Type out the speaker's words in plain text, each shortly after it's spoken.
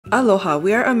Aloha,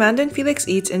 we are Amanda and Felix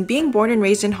Eats, and being born and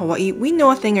raised in Hawaii, we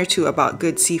know a thing or two about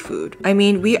good seafood. I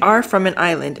mean, we are from an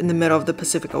island in the middle of the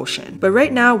Pacific Ocean. But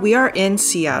right now, we are in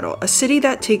Seattle, a city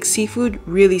that takes seafood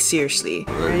really seriously.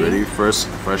 Ready? First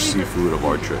fresh seafood of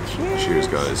our trip. Cheers,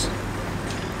 guys.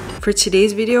 For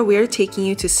today's video, we are taking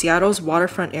you to Seattle's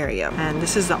waterfront area. And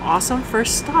this is the awesome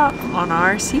first stop on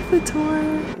our seafood tour,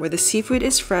 where the seafood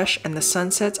is fresh and the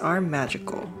sunsets are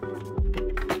magical.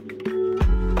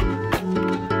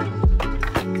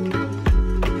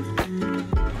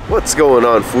 What's going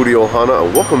on, Foodie Ohana,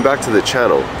 and welcome back to the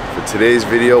channel. For today's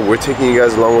video, we're taking you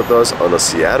guys along with us on a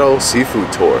Seattle seafood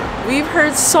tour. We've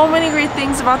heard so many great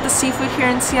things about the seafood here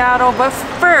in Seattle, but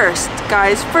first,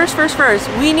 guys, first,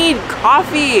 we need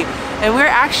coffee. And we're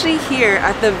actually here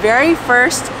at the very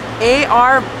first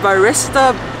AR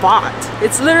barista bot.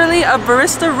 It's literally a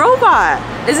barista robot.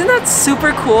 Isn't that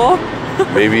super cool?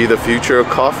 Maybe the future of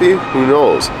coffee? Who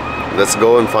knows? Let's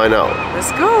go and find out.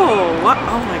 Let's go. What?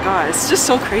 Oh my god, it's just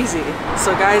so crazy.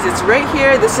 So guys, it's right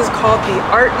here. This is called the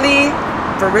Artly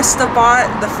Barista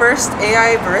Bot, the first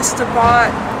AI barista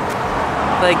bot.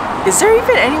 Like, is there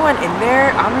even anyone in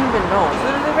there? I don't even know. It's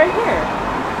literally right here.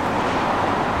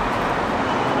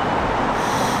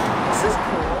 This is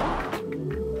cool.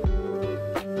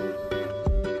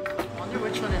 I wonder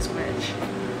which one is which.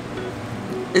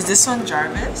 Is this one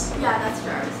Jarvis? Yeah, that's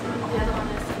Jarvis. The other one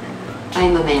is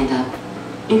I'm Amanda.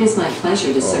 It is my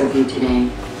pleasure to serve you today.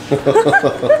 Nice.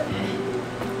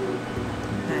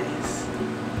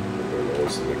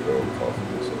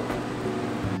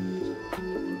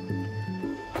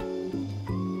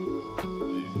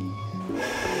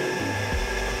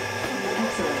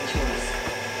 Excellent choice.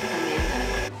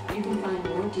 Amanda, you can find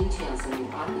more details in the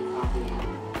ALOHA coffee app.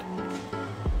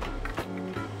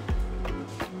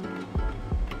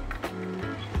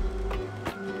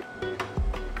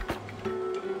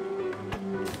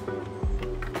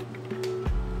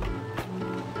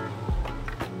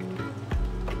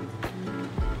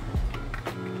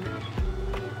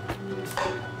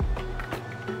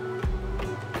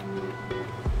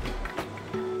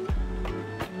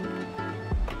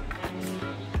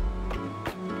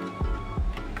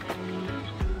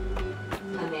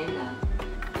 Amanda,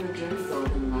 your dirty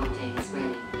golden latte is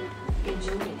ready.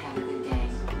 Enjoy and have a good day.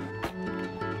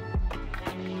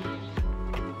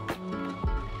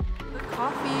 The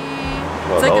coffee.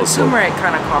 It's like a turmeric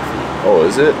kind of coffee. Oh,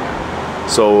 is it?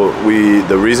 So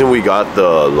the reason we got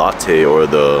the latte or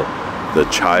the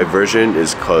chai version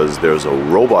is because there's a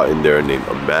robot in there named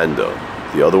Amanda.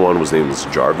 The other one was named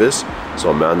Jarvis,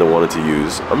 so Amanda wanted to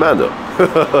use Amanda.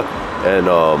 And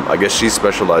I guess she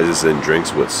specializes in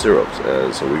drinks with syrups,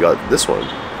 and so we got this one.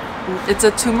 It's a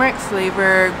turmeric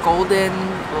flavor golden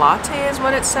latte is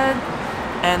what it said.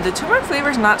 And the turmeric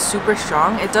flavor is not super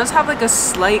strong. It does have like a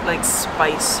slight like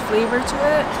spice flavor to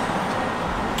it.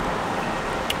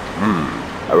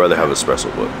 I'd rather have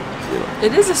espresso, but you know.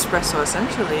 It is espresso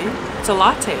essentially. It's a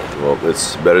latte. Well,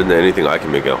 it's better than anything I can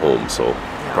make at home, so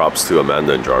Yeah. props to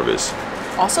Amanda and Jarvis.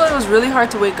 Also, it was really hard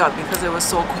to wake up because it was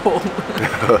so cold.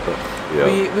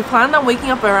 Yeah. We planned on waking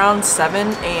up around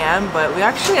 7 a.m. but we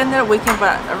actually ended up waking up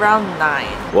at around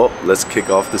 9. Well, let's kick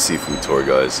off the seafood tour,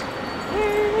 guys.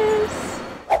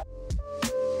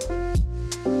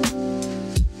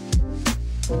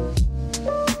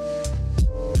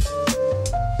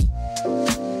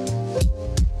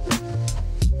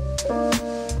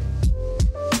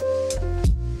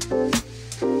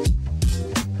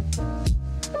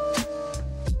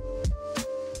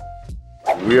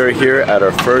 We are here at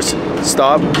our first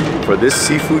stop for this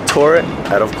seafood tour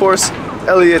at, of course,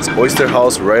 Elliot's Oyster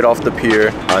House right off the pier.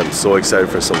 I'm so excited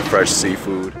for some fresh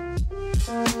seafood.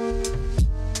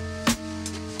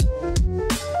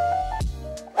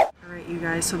 Alright you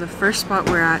guys, so the first spot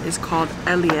we're at is called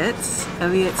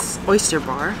Elliot's Oyster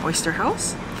Bar, Oyster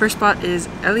House. First spot is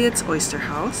Elliot's Oyster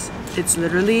House. It's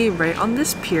literally right on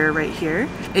this pier right here.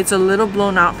 It's a little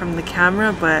blown out from the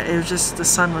camera, but it was just the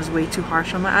sun was way too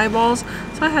harsh on my eyeballs,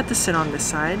 so I had to sit on this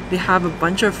side. They have a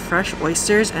bunch of fresh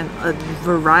oysters and a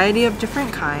variety of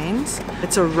different kinds.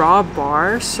 It's a raw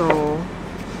bar, so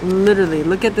literally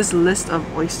look at this list of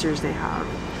oysters they have.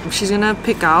 She's gonna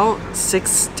pick out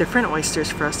 6 different oysters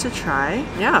for us to try.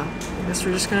 Yeah, I guess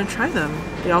we're just gonna try them.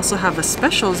 They also have a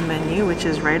specials menu, which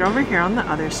is right over here on the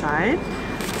other side.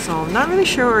 So I'm not really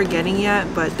sure what we're getting yet,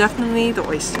 but definitely the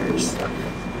oysters.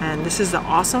 And this is the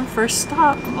awesome first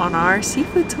stop on our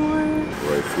seafood tour.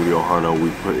 Right, Foodie Ohana,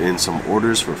 we put in some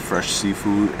orders for fresh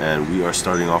seafood, and we are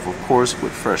starting off, of course,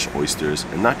 with fresh oysters.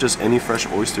 And not just any fresh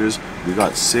oysters, we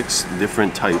got 6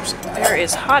 different types. There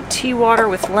is hot tea water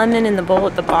with lemon in the bowl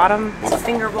at the bottom. It's a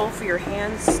finger bowl for your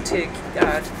hands to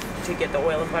to get the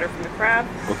oil and butter from the crab.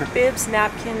 Okay. Bibs,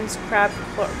 napkins, crab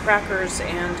crackers,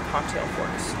 and cocktail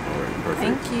forks. All right,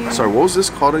 perfect. Thank you. Sorry, what was this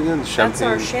called again? Champagne? That's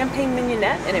our champagne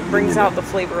mignonette, and it brings out the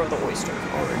flavor of the oyster.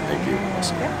 All right, thank you.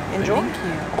 Awesome. Yeah, enjoy.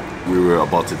 Thank you. We were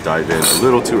about to dive in a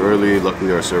little too early.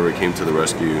 Luckily, our server came to the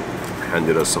rescue,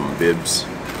 handed us some bibs.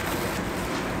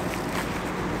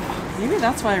 Maybe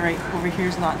that's why right over here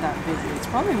is not that busy. It's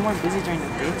probably more busy during the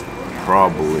daytime.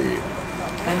 Probably.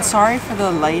 And sorry for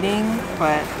the lighting,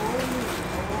 but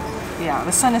yeah,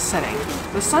 the sun is setting.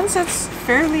 The sun sets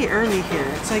fairly early here.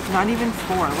 It's like not even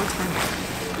 4. What time is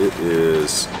it? It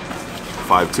is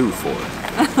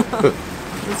 5:24.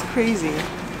 It's crazy.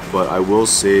 But I will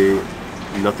say,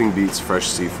 nothing beats fresh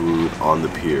seafood on the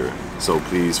pier. So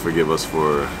please forgive us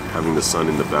for having the sun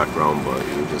in the background, but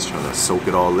we're just trying to soak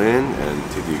it all in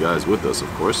and take you guys with us, of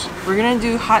course. We're gonna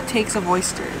do hot takes of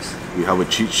oysters. We have a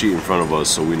cheat sheet in front of us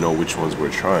so we know which ones we're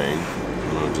trying.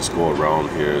 I'm gonna just go around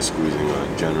here squeezing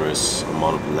a generous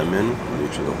amount of lemon on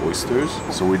each of the oysters.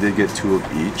 So we did get 2 of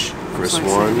each. First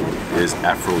one is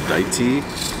Aphrodite.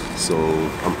 So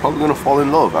I'm probably gonna fall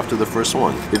in love after the first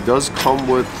one. It does come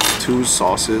with 2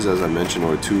 sauces, as I mentioned,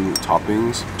 or 2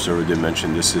 toppings. Server did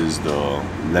mention this is the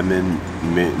lemon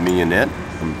mignonette.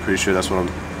 I'm pretty sure that's what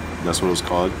it was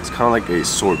called. It's kind of like a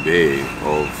sorbet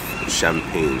of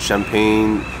champagne.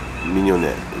 Champagne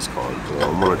mignonette is called. So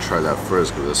I'm gonna try that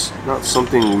first because it's not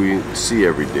something we see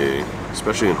every day,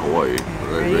 especially in Hawaii.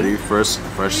 All right, ready? First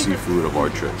fresh seafood of our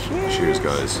trip. Cheers,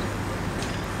 guys.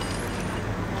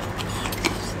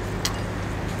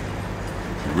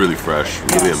 Really fresh,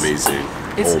 really amazing.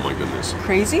 It's oh my goodness.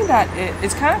 Crazy that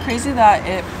it's kind of crazy that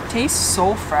it tastes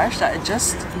so fresh that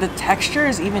the texture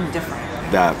is even different.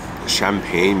 That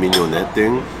champagne mignonette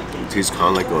thing, it tastes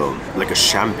kind of like a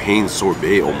champagne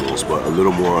sorbet almost, but a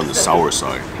little more on the sour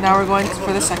side. Now we're going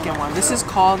for the second one. This is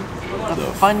called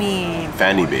the Fanny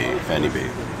Bay.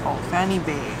 Oh, Fanny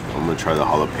Bay. I'm gonna try the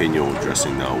jalapeno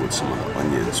dressing now with some of the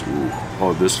onions. Ooh.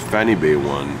 Oh, this Fanny Bay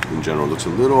one in general looks a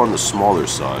little on the smaller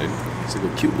side. It's like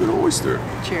a cute little oyster.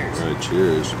 Cheers. All right,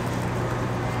 cheers.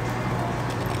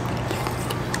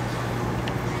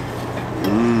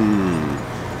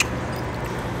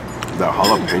 That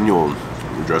jalapeno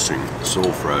dressing, so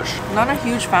fresh. I'm not a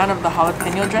huge fan of the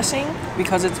jalapeno dressing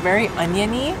because it's very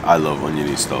oniony. I love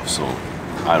oniony stuff, so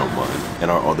I don't mind. And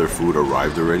our other food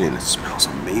arrived already, and it smells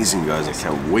amazing, guys. I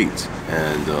can't wait.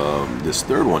 And this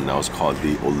third one now is called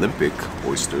the Olympic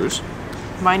oysters.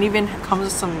 Mine even comes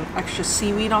with some extra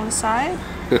seaweed on the side.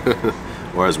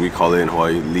 Or as we call it in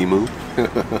Hawaii, limu.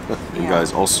 And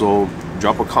guys, also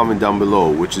drop a comment down below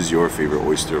which is your favorite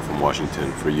oyster from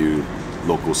Washington for you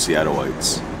local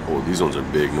Seattleites. Oh, these ones are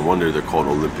big. No wonder they're called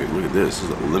Olympic. Look at this. This is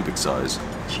the Olympic size.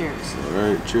 Cheers. All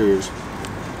right, cheers.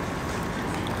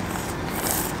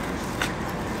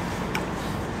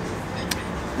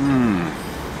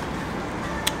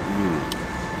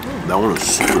 That one is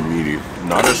super meaty.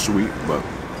 Not as sweet, but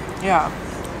Yeah.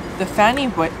 The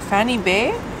Fanny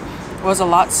Bay was a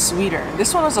lot sweeter.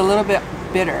 This one was a little bit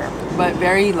bitter, but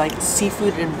very like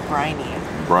seafood and briny.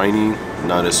 briny,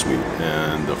 not as sweet.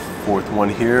 And the fourth one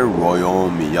here, Royal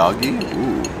Miyagi.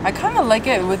 Ooh. I kind of like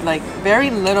it with like very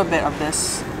little bit of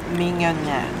this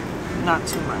mignonette, not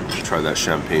too much. Try that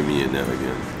champagne mignonette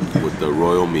again. With the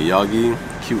Royal Miyagi,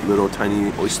 cute little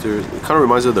tiny oysters. It kind of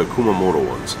reminds of the Kumamoto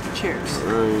ones. Cheers.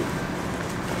 All right.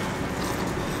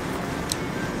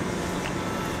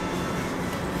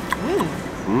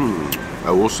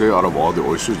 I will say out of all the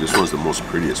oysters, this one's the most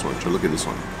prettiest one. Try look at this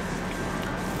one.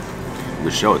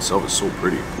 The shell itself is so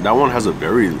pretty. That one has a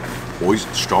very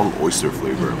strong oyster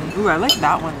flavor. Ooh, I like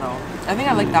that one though. I think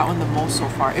I like that one the most so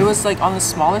far. It was like on the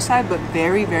smaller side, but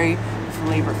very, very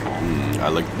flavorful. I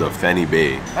like the Fanny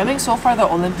Bay. I think so far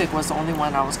the Olympic was the only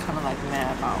one I was kind of like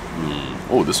mad about.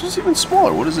 Oh, this one's even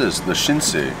smaller. What is this? The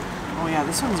Shinsei. Oh yeah,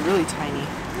 this one's really tiny.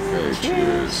 Okay,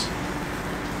 cheers.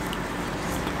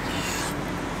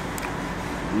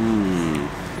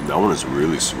 That one is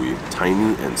really sweet.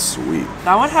 Tiny and sweet.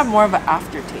 That one had more of an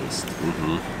aftertaste,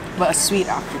 but a sweet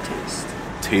aftertaste.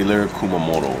 Taylor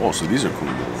Kumamoto. Oh, so these are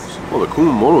Kumamotos. Oh, the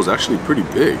Kumamoto is actually pretty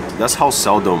big. That's how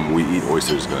seldom we eat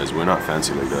oysters, guys. We're not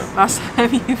fancy like that. Last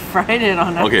time you fried it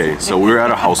on us. Okay, so we were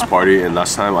at a house party, and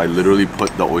last time I literally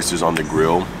put the oysters on the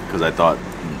grill because I thought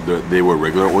they were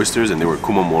regular oysters and they were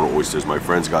Kumamoto oysters. My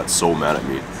friends got so mad at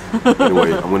me.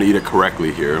 Anyway, I'm gonna eat it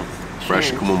correctly here. Fresh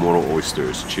Cheers. Kumamoto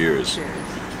oysters. Cheers. Cheers.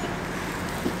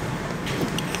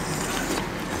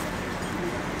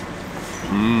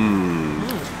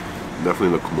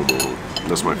 Definitely the Kumamoto.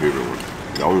 That's my favorite one.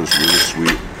 That one was really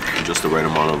sweet. Just the right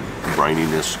amount of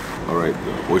brininess. Alright,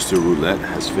 the oyster roulette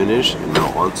has finished, and now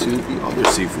on to the other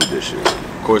seafood dishes.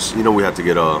 Of course, you know we had to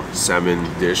get a salmon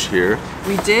dish here.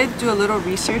 We did do a little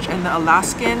research, and the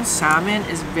Alaskan salmon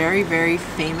is very, very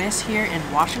famous here in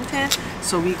Washington.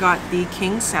 So we got the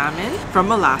king salmon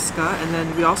from Alaska, and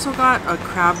then we also got a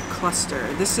crab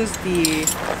cluster. This is the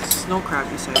snow crab,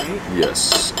 you said, right?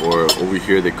 Yes, or over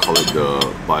here they call it the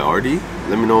Bayardi.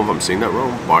 Let me know if I'm saying that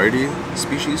wrong. Bayardi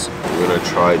species. We're gonna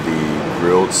try the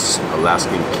grilled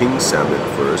Alaskan king salmon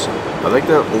first. I like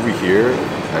that over here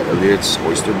at Elliot's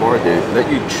Oyster Bar, they let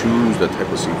you choose the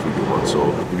type of seafood you want.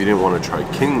 So if you didn't want to try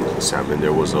king salmon,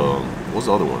 there was a, what's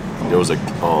the other one? There was like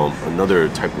another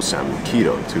type of salmon,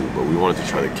 keto too, but we wanted to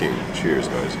try the king. Cheers,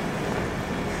 guys.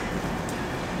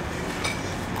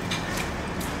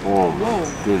 Oh my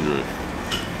goodness.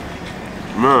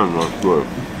 Man, that's good.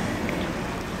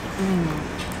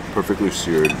 Perfectly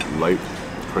seared, light,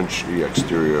 crunchy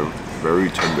exterior, very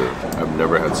tender. I've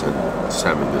never had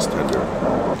salmon this tender.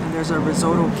 And there's a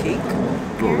risotto cake.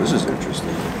 Oh, this is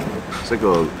interesting. It's like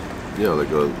a, yeah,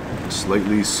 like a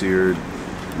slightly seared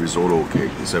risotto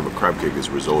cake. Instead of a crab cake, it's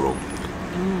risotto.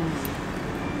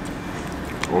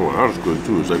 Oh, that's good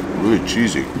too. It's like really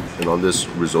cheesy. And on this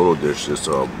risotto dish, it's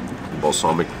a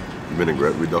balsamic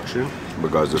vinaigrette reduction.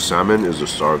 But guys, the salmon is the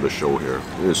star of the show here.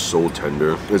 It is so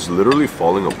tender. It's literally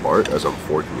falling apart as I'm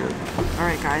forking it.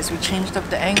 Alright guys, we changed up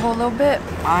the angle a little bit.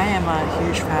 I am a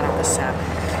huge fan of the salmon.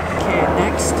 Okay,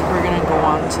 next we're gonna go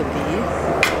on to the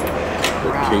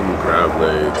king crab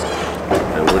legs.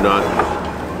 And we're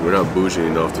not bougie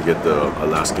enough to get the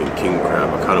Alaskan king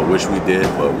crab. I kind of wish we did,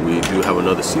 but we do have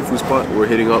another seafood spot we're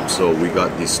hitting up, so we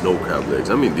got these snow crab legs.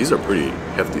 I mean, these are pretty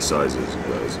hefty sizes,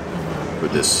 guys, for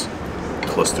this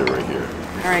cluster right here.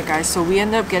 Alright guys, so we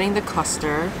ended up getting the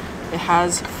cluster. It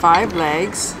has 5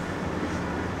 legs,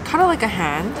 kind of like a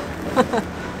hand.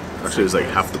 Actually, it's like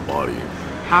half the body.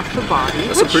 Half the body.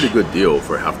 That's a pretty good deal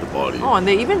for half the body. Oh, and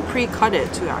they even pre-cut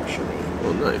it too, actually.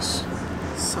 Oh, nice.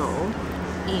 So,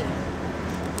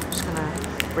 I'm just gonna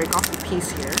break off the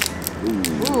piece here. Ooh.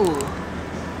 Ooh.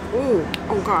 Ooh.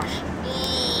 Oh gosh.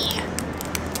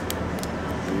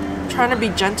 I'm trying to be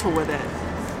gentle with it,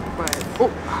 but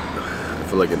oh. I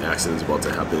feel like an accident is about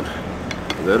to happen.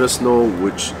 Let us know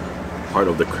which part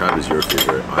of the crab is your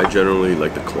favorite. I generally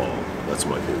like the claw. That's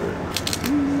my favorite.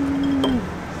 Ooh,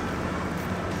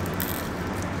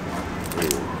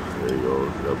 there you go.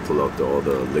 You gotta pull out all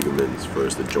the ligaments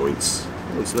first, the joints.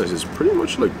 That's nice. It's pretty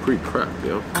much like pre-cracked,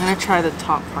 yeah? I'm gonna try the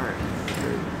top part.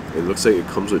 Okay. It looks like it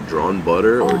comes with drawn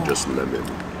butter or just lemon.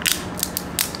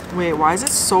 Wait, why is it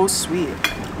so sweet?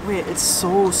 Wait, it's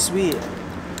so sweet.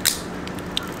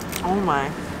 Oh my.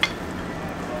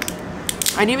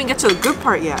 I didn't even get to the good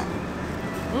part yet.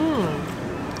 Oh,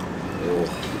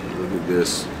 look at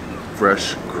this.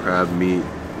 Fresh crab meat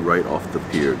right off the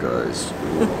pier, guys.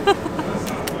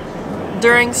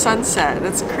 During sunset.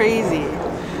 That's crazy.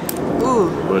 Ooh.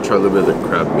 I'm gonna try a little bit of the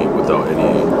crab meat without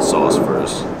any sauce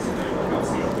first.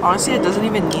 Honestly, it doesn't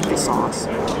even need the sauce.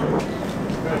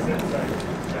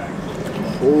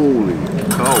 Holy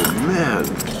cow, man.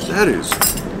 That is...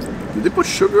 Did they put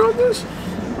sugar on this?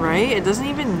 Right? It doesn't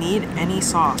even need any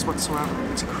sauce whatsoever.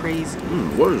 It's crazy.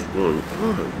 What is going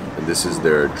on? And this is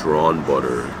their drawn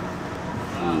butter.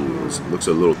 Ooh, it looks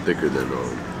a little thicker than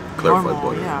clarified Normal,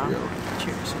 butter. yeah.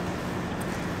 Cheers.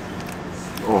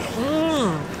 Oh.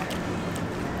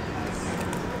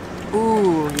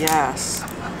 Ooh, yes.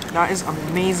 That is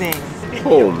amazing.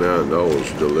 Oh man, that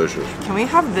was delicious. Can we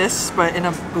have this, but in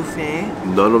a buffet?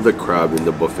 None of the crab in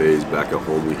the buffets back at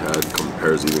home we had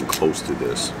compares even close to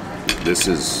this. This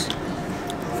is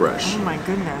fresh. Oh my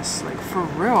goodness, like for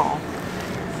real.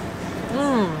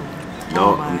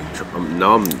 Now, Oh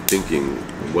now I'm thinking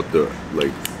what the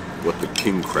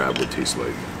king crab would taste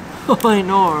like. Oh, I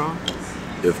know.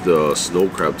 If the snow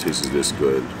crab tastes this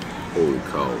good, holy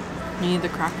cow. You need the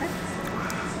cracker?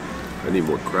 I need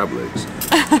more crab legs.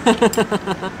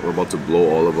 We're about to blow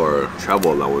all of our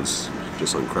travel allowance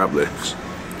just on crab legs.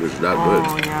 They're that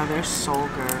Oh good. yeah, they're so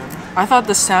good. I thought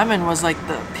the salmon was like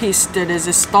the piece de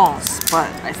resistance,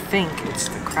 but I think it's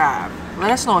the crab.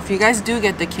 Let us know if you guys do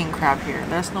get the king crab here.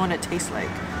 Let us know what it tastes like.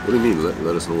 What do you mean?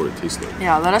 Let us know what it tastes like.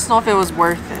 Yeah, let us know if it was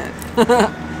worth it.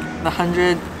 The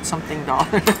 $100-something.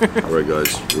 Alright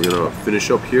guys, we're gonna finish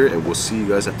up here and we'll see you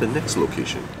guys at the next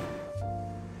location.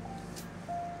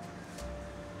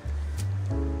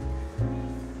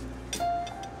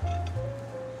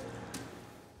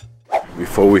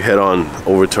 Before we head on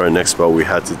over to our next spot, we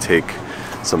had to take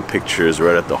some pictures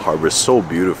right at the harbor. It's so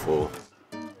beautiful.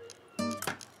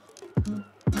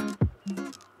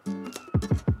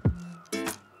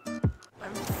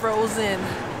 I'm frozen.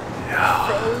 Yeah.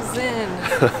 Frozen.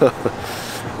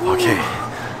 Okay,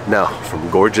 Now, from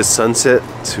gorgeous sunset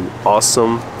to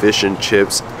awesome fish and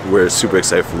chips, we're super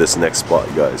excited for this next spot,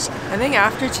 you guys. I think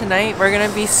after tonight, we're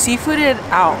gonna be seafooded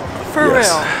out. For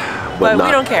real. But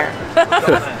we don't care.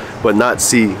 But not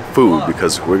seafood,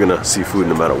 because we're gonna seafood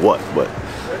no matter what. But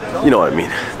you know what I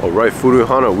mean. Alright, Foodie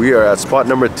Ohana, we are at spot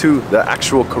number 2, the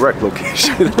actual correct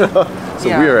location. So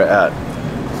we are at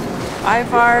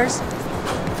Ivar's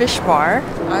Fish Bar.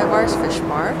 Ivar's Fish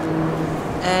Bar.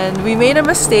 And we made a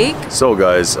mistake. So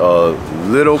guys,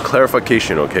 little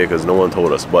clarification, okay, because no one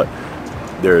told us, but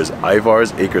there's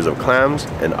Ivar's Acres of Clams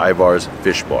and Ivar's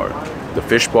Fish Bar. The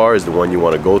Fish Bar is the one you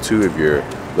want to go to if you're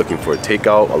looking for a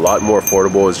takeout. A lot more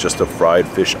affordable. It's just the fried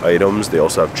fish items. They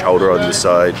also have chowder on the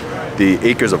side. The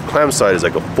Acres of Clam side is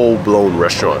like a full-blown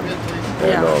restaurant.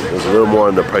 And there's a little more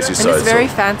on the pricey side. And it's very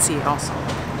fancy also.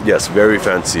 Yes, very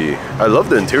fancy. I love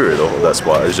the interior though of that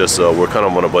spot. It's just we're kind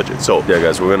of on a budget. So yeah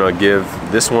guys, we're gonna give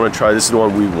this one a try. This is the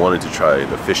one we wanted to try,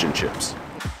 the fish and chips.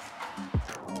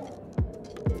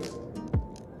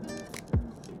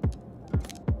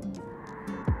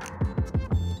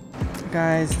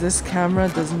 Guys, this camera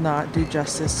does not do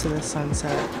justice to the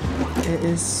sunset. It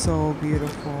is so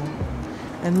beautiful.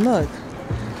 And look,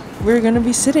 we're gonna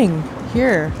be sitting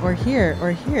here or here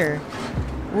or here.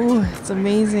 Ooh, it's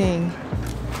amazing.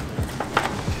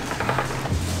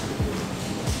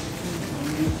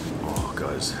 Oh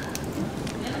guys,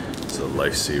 it's a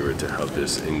lifesaver to have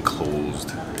this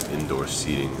enclosed indoor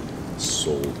seating.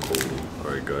 So cool.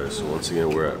 Alright guys, so once again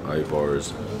we're at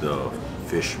Ivar's, the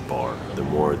Fish Bar, the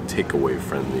more takeaway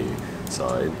friendly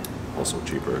side, also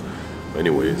cheaper.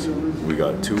 Anyways, we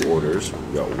got 2 orders.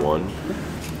 We got one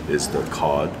is the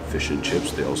cod fish and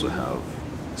chips. They also have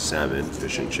salmon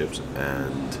fish and chips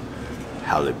and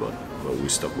halibut, but we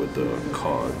stuck with the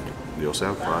cod. They also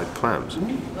have fried clams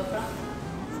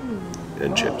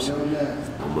and chips.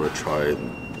 I'm gonna try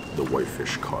the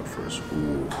whitefish cod first.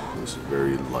 Ooh, this is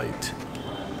very light.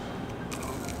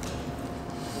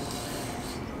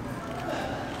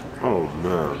 Oh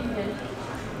man.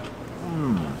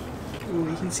 Ooh,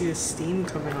 you can see the steam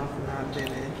coming off of that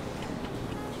baby.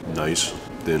 Nice,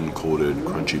 thin coated,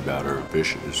 crunchy batter.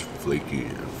 Fish is flaky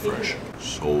and fresh.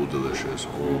 So delicious.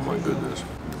 Oh my goodness.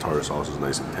 The tartar sauce is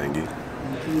nice and tangy.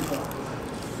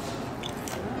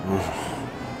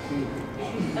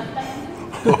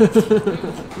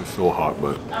 It's so hot,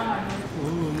 but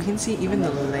Ooh, you can see even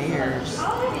the layers.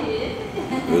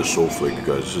 it is so flaky,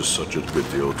 guys. This is such a good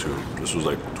deal too. This was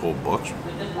like 12 bucks.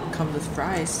 Comes with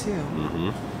fries too.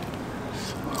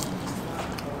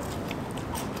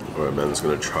 Alright man, let's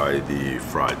gonna try the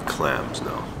fried clams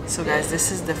now. So guys,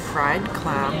 this is the fried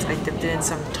clams. I dipped it in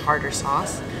some tartar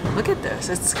sauce. Look at this.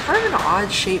 It's kind of an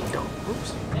odd shape though.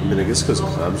 Oops. I mean, I guess because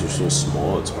clams are so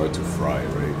small, it's hard to fry,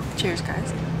 right? Cheers,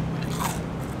 guys.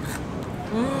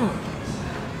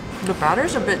 The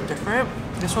batter's a bit different.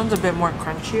 This one's a bit more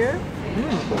crunchier.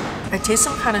 I taste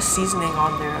some kind of seasoning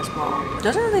on there as well. It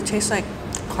doesn't really taste like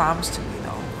clams to me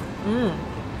though.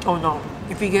 Oh no.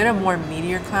 If you get a more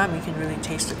meatier clam, you can really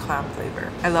taste the clam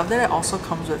flavor. I love that it also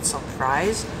comes with some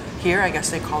fries. Here, I guess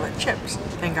they call it chips.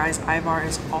 And guys, Ivar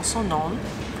is also known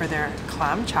for their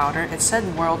clam chowder. It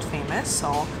said world famous,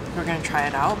 so we're gonna try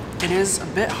it out. It is a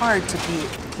bit hard to beat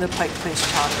the Pike Place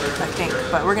chowder, I think,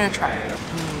 but we're gonna try it.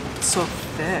 It's so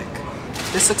thick.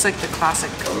 This looks like the classic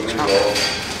chowder.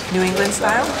 New England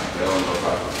style?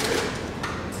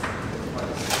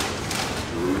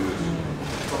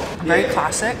 Very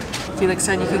classic. Felix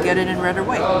said you could get it in red or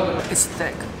white. It's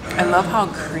thick. I love how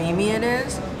creamy it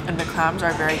is, and the clams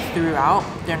are very throughout.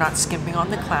 They're not skimping on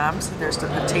the clams. There's the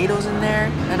potatoes in there,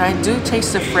 and I do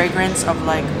taste the fragrance of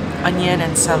like onion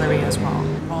and celery as well.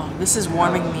 Oh, this is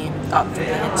warming me up from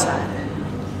the inside.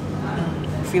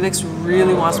 Felix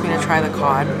really wants me to try the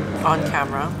cod on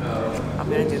camera. I'm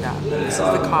gonna do that. This is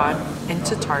the cod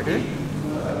into tartar.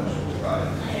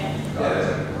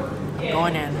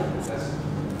 Going in.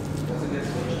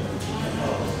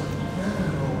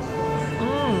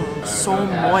 So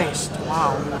moist.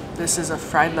 Wow. This is a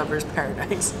fried lover's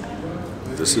paradise.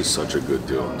 This is such a good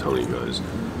deal, I'm telling you guys.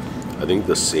 I think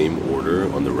the same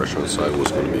order on the restaurant side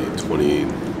was going to be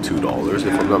 $22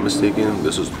 if I'm not mistaken.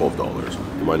 This is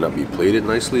 $12. It might not be plated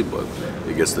nicely, but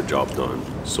it gets the job done.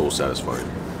 So satisfying.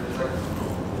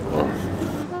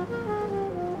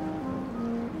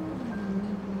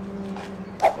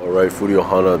 Alright, Foodie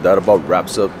Ohana, that about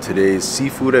wraps up today's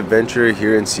seafood adventure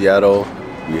here in Seattle.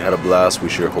 We had a blast. We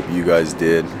sure hope you guys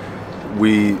did.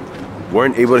 We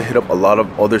weren't able to hit up a lot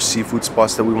of other seafood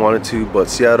spots that we wanted to, but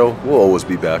Seattle, we'll always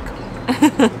be back.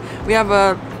 We have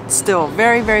a still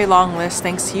very, very long list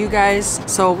thanks to you guys.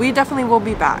 So we definitely will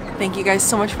be back. Thank you guys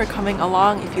so much for coming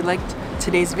along. If you liked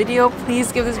today's video.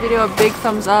 Please give this video a big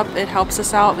thumbs up. It helps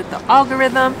us out with the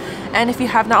algorithm. And if you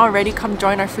have not already, come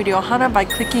join our Foodie Ohana by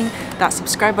clicking that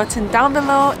subscribe button down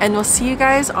below. And we'll see you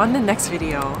guys on the next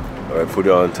video. Alright,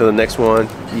 Foodie, until the next one,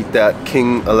 eat that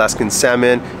king Alaskan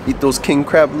salmon, eat those king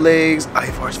crab legs,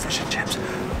 Ivar's fish and chips.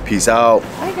 Peace out.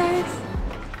 Bye guys.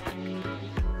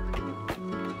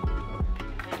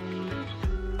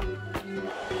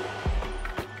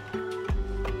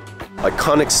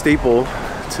 Iconic staple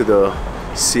to the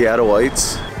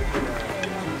Seattleites.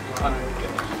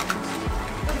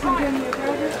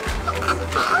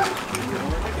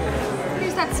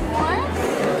 Here's that s'more.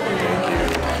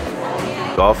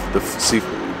 Off the seafood.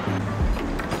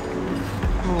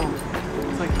 Oh,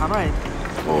 it's like, how do I?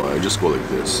 Oh, I just go like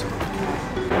this.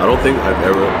 I don't think I've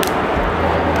ever.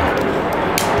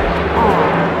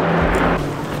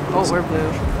 Oh, we're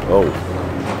blue. Oh,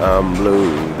 I'm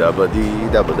blue. Da ba dee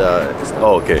da ba da.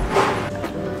 Oh, okay.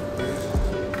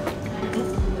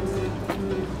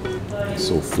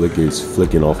 So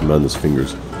flicking off Amanda's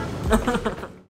fingers.